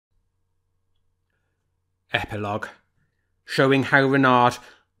Epilogue, showing how Reynard,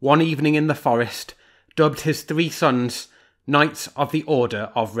 one evening in the forest, dubbed his 3 sons Knights of the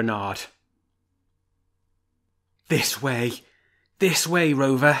Order of Reynard. This way,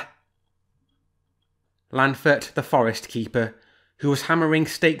 Rover. Lanfert, the forest keeper, who was hammering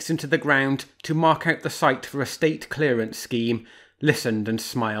stakes into the ground to mark out the site for a state clearance scheme, listened and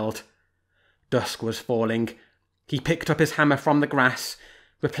smiled. Dusk was falling. He picked up his hammer from the grass,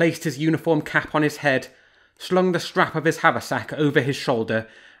 replaced his uniform cap on his head, slung the strap of his haversack over his shoulder,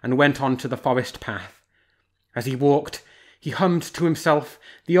 and went on to the forest path. As he walked, he hummed to himself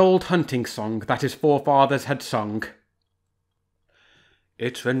the old hunting song that his forefathers had sung.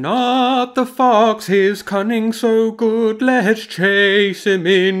 It's Reynard the fox, his cunning so good, let's chase him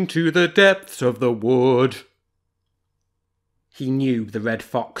into the depths of the wood. He knew the red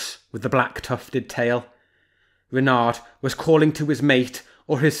fox with the black tufted tail. Reynard was calling to his mate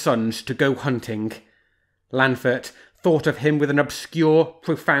or his sons to go hunting. Lanfert thought of him with an obscure,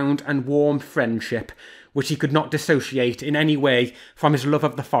 profound and warm friendship, which he could not dissociate in any way from his love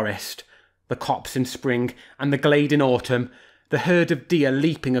of the forest, the copse in spring and the glade in autumn, the herd of deer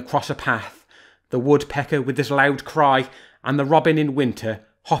leaping across a path, the woodpecker with his loud cry, and the robin in winter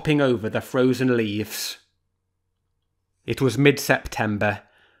hopping over the frozen leaves. It was mid-September.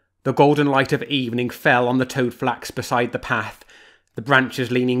 The golden light of evening fell on the toadflax beside the path, the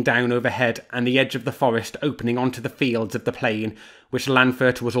branches leaning down overhead and the edge of the forest opening onto the fields of the plain, which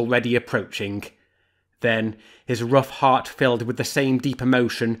Lanfert was already approaching. Then his rough heart filled with the same deep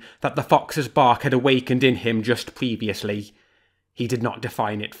emotion that the fox's bark had awakened in him just previously. He did not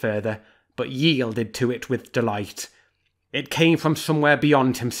define it further, but yielded to it with delight. It came from somewhere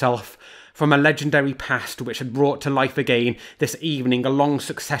beyond himself, from a legendary past which had brought to life again this evening a long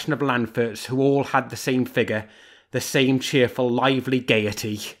succession of Lanferts who all had the same figure, the same cheerful, lively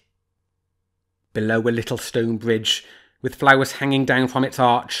gaiety. Below a little stone bridge, with flowers hanging down from its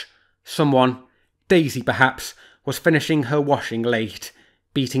arch, someone, Daisy perhaps, was finishing her washing late,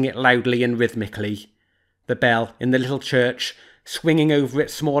 beating it loudly and rhythmically. The bell in the little church, swinging over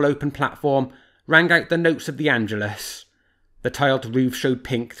its small open platform, rang out the notes of the Angelus. The tiled roof showed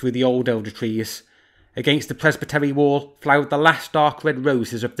pink through the old elder trees. Against the presbytery wall flowered the last dark red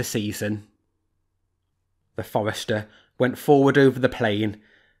roses of the season. The forester went forward over the plain,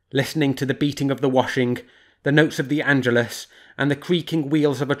 listening to the beating of the washing, the notes of the Angelus, and the creaking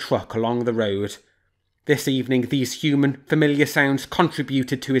wheels of a truck along the road. This evening these human, familiar sounds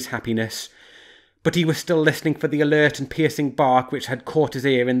contributed to his happiness, but he was still listening for the alert and piercing bark which had caught his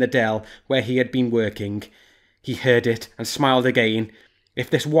ear in the dell where he had been working. He heard it and smiled again. If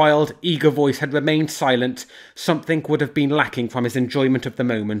this wild, eager voice had remained silent, something would have been lacking from his enjoyment of the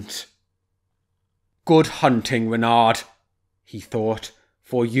moment. Good hunting, Reynard, he thought,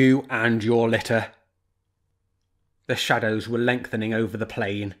 for you and your litter. The shadows were lengthening over the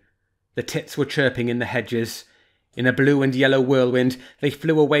plain. The tits were chirping in the hedges. In a blue and yellow whirlwind, they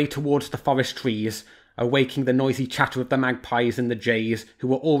flew away towards the forest trees, awaking the noisy chatter of the magpies and the jays who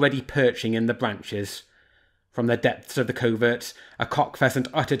were already perching in the branches. From the depths of the coverts, a cock pheasant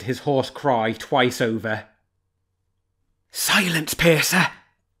uttered his hoarse cry twice over. "Silence, Piercer,"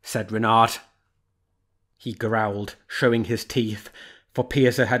 said Reynard. He growled, showing his teeth, for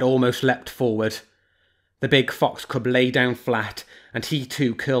Piercer had almost leapt forward. The big fox cub lay down flat, and he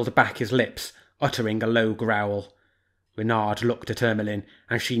too curled back his lips, uttering a low growl. Reynard looked at Ermelyn,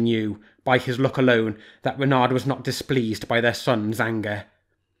 and she knew, by his look alone, that Reynard was not displeased by their son's anger.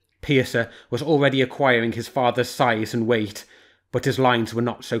 Piercer was already acquiring his father's size and weight, but his lines were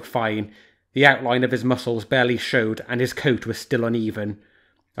not so fine. The outline of his muscles barely showed, and his coat was still uneven.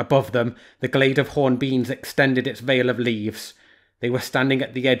 Above them, the glade of hornbeams extended its veil of leaves. They were standing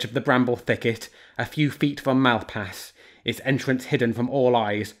at the edge of the bramble thicket, a few feet from Malpass, its entrance hidden from all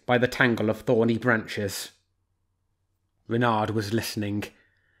eyes by the tangle of thorny branches. Reynard was listening.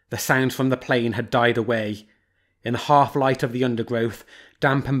 The sounds from the plain had died away. In the half-light of the undergrowth,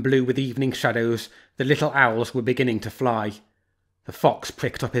 damp and blue with evening shadows, the little owls were beginning to fly. The fox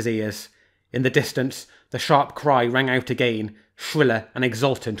pricked up his ears. In the distance, the sharp cry rang out again, shriller and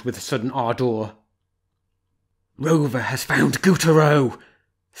exultant with sudden ardour. "Rover has found Goutereau,"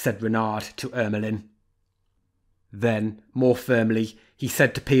 said Reynard to Ermelyn. Then, more firmly, he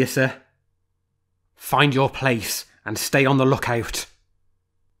said to Piercer, "Find your place and stay on the lookout."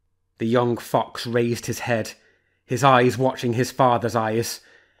 The young fox raised his head, his eyes watching his father's eyes,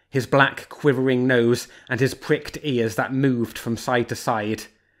 his black quivering nose and his pricked ears that moved from side to side.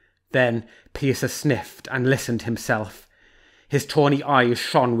 Then Piercer sniffed and listened himself. His tawny eyes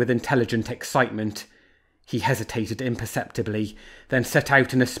shone with intelligent excitement. He hesitated imperceptibly, then set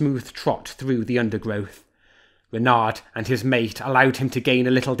out in a smooth trot through the undergrowth. Reynard and his mate allowed him to gain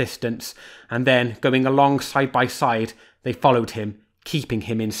a little distance, and then, going along side by side, they followed him, keeping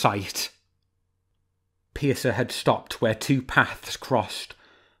him in sight. Piercer had stopped where two paths crossed,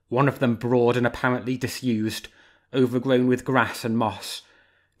 one of them broad and apparently disused, overgrown with grass and moss,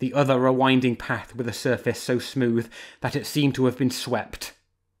 the other a winding path with a surface so smooth that it seemed to have been swept.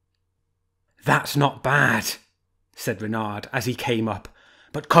 "That's not bad," said Reynard as he came up,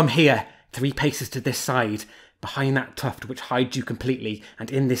 "but come here, 3 paces to this side, behind that tuft which hides you completely,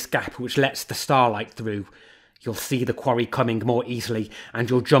 and in this gap which lets the starlight through. You'll see the quarry coming more easily, and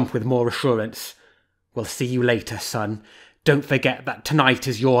you'll jump with more assurance. We'll see you later, son. Don't forget that tonight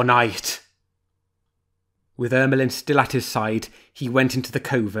is your night." With Ermelyn still at his side, he went into the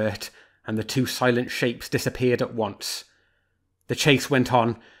covert, and the 2 silent shapes disappeared at once. The chase went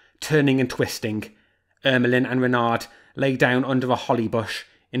on, turning and twisting. Ermelyn and Reynard lay down under a holly bush,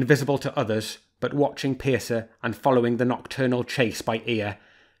 invisible to others, but watching Piercer and following the nocturnal chase by ear,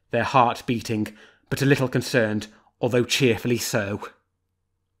 their heart beating, but a little concerned, although cheerfully so.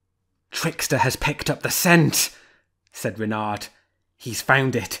 "Trickster has picked up the scent," said Reynard. "He's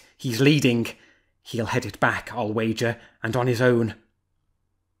found it. He's leading. He'll head it back, I'll wager, and on his own."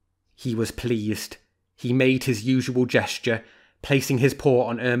 He was pleased. He made his usual gesture, placing his paw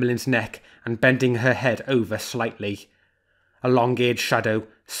on Ermelyn's neck and bending her head over slightly. A long-eared shadow,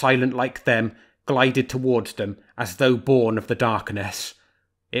 silent like them, glided towards them as though born of the darkness.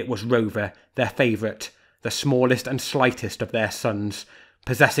 It was Rover, their favourite, the smallest and slightest of their sons,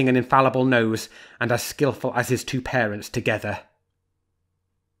 possessing an infallible nose and as skilful as his 2 parents together.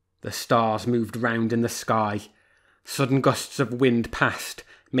 The stars moved round in the sky. Sudden gusts of wind passed,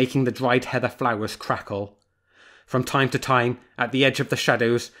 making the dried heather flowers crackle. From time to time, at the edge of the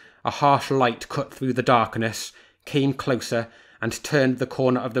shadows, a harsh light cut through the darkness, came closer, and turned the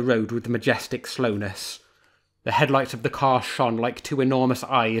corner of the road with majestic slowness. The headlights of the car shone like 2 enormous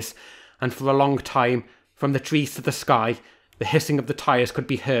eyes, and for a long time, from the trees to the sky, the hissing of the tyres could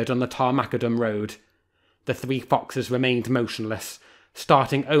be heard on the Tarmacadam road. The 3 foxes remained motionless,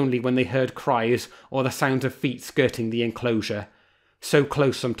 starting only when they heard cries or the sounds of feet skirting the enclosure, so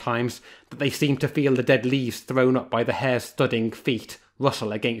close sometimes that they seemed to feel the dead leaves thrown up by the hare's thudding feet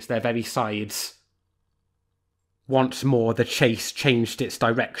rustle against their very sides. Once more the chase changed its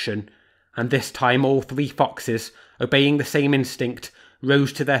direction, and this time all 3 foxes, obeying the same instinct,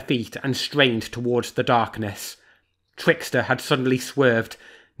 rose to their feet and strained towards the darkness. Trickster had suddenly swerved,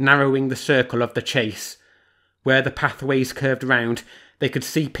 narrowing the circle of the chase. Where the pathways curved round, they could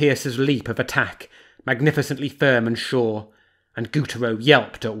see Piercer's leap of attack, magnificently firm and sure, and Goutereau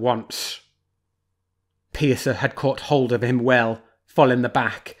yelped at once. Piercer had caught hold of him well, full in the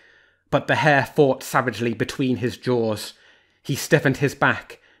back, but the hare fought savagely between his jaws. He stiffened his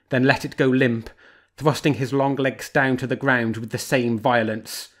back, then let it go limp, thrusting his long legs down to the ground with the same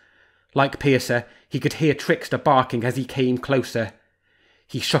violence. Like Piercer, he could hear Trickster barking as he came closer.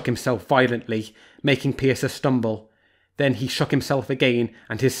 He shook himself violently, making Piercer stumble. Then he shook himself again,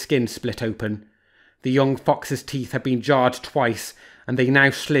 and his skin split open. The young fox's teeth had been jarred twice, and they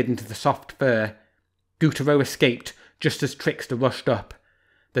now slid into the soft fur. Goutereau escaped, just as Trickster rushed up.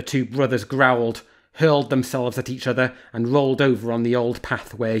 The 2 brothers growled, hurled themselves at each other, and rolled over on the old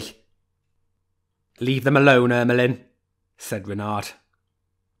pathway. "Leave them alone, Ermelyn," said Reynard.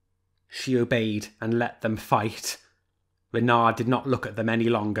 She obeyed and let them fight. Reynard did not look at them any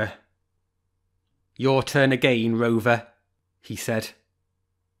longer. "Your turn again, Rover," he said.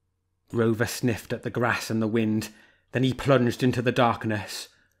 Rover sniffed at the grass and the wind, then he plunged into the darkness.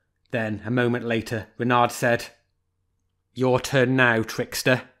 Then, a moment later, Reynard said, "Your turn now,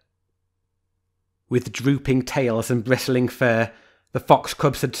 Trickster." With drooping tails and bristling fur, the fox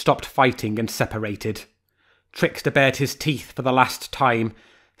cubs had stopped fighting and separated. Trickster bared his teeth for the last time,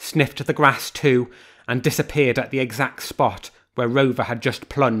 sniffed the grass too, and disappeared at the exact spot where Rover had just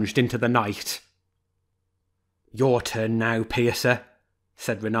plunged into the night. "Your turn now, Piercer,"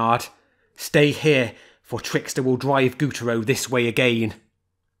 said Reynard. "Stay here, for Trickster will drive Goutereau this way again."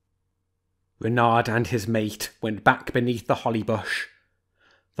 Reynard and his mate went back beneath the holly bush.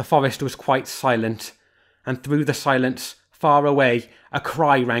 The forest was quite silent, and through the silence, far away, a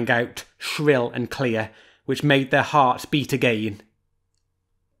cry rang out, shrill and clear, which made their hearts beat again.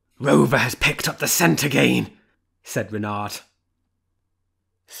 "Rover has picked up the scent again," said Reynard.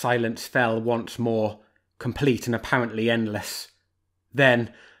 Silence fell once more, complete and apparently endless.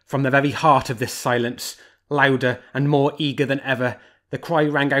 Then, from the very heart of this silence, louder and more eager than ever, the cry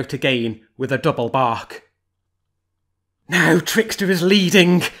rang out again with a double bark. "Now Trickster is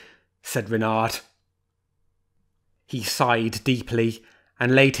leading," said Reynard. He sighed deeply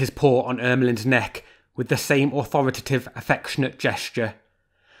and laid his paw on Ermelyn's neck with the same authoritative, affectionate gesture,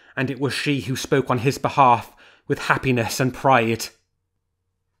 and it was she who spoke on his behalf with happiness and pride.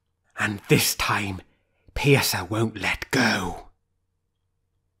 "And this time, Piercer won't let go."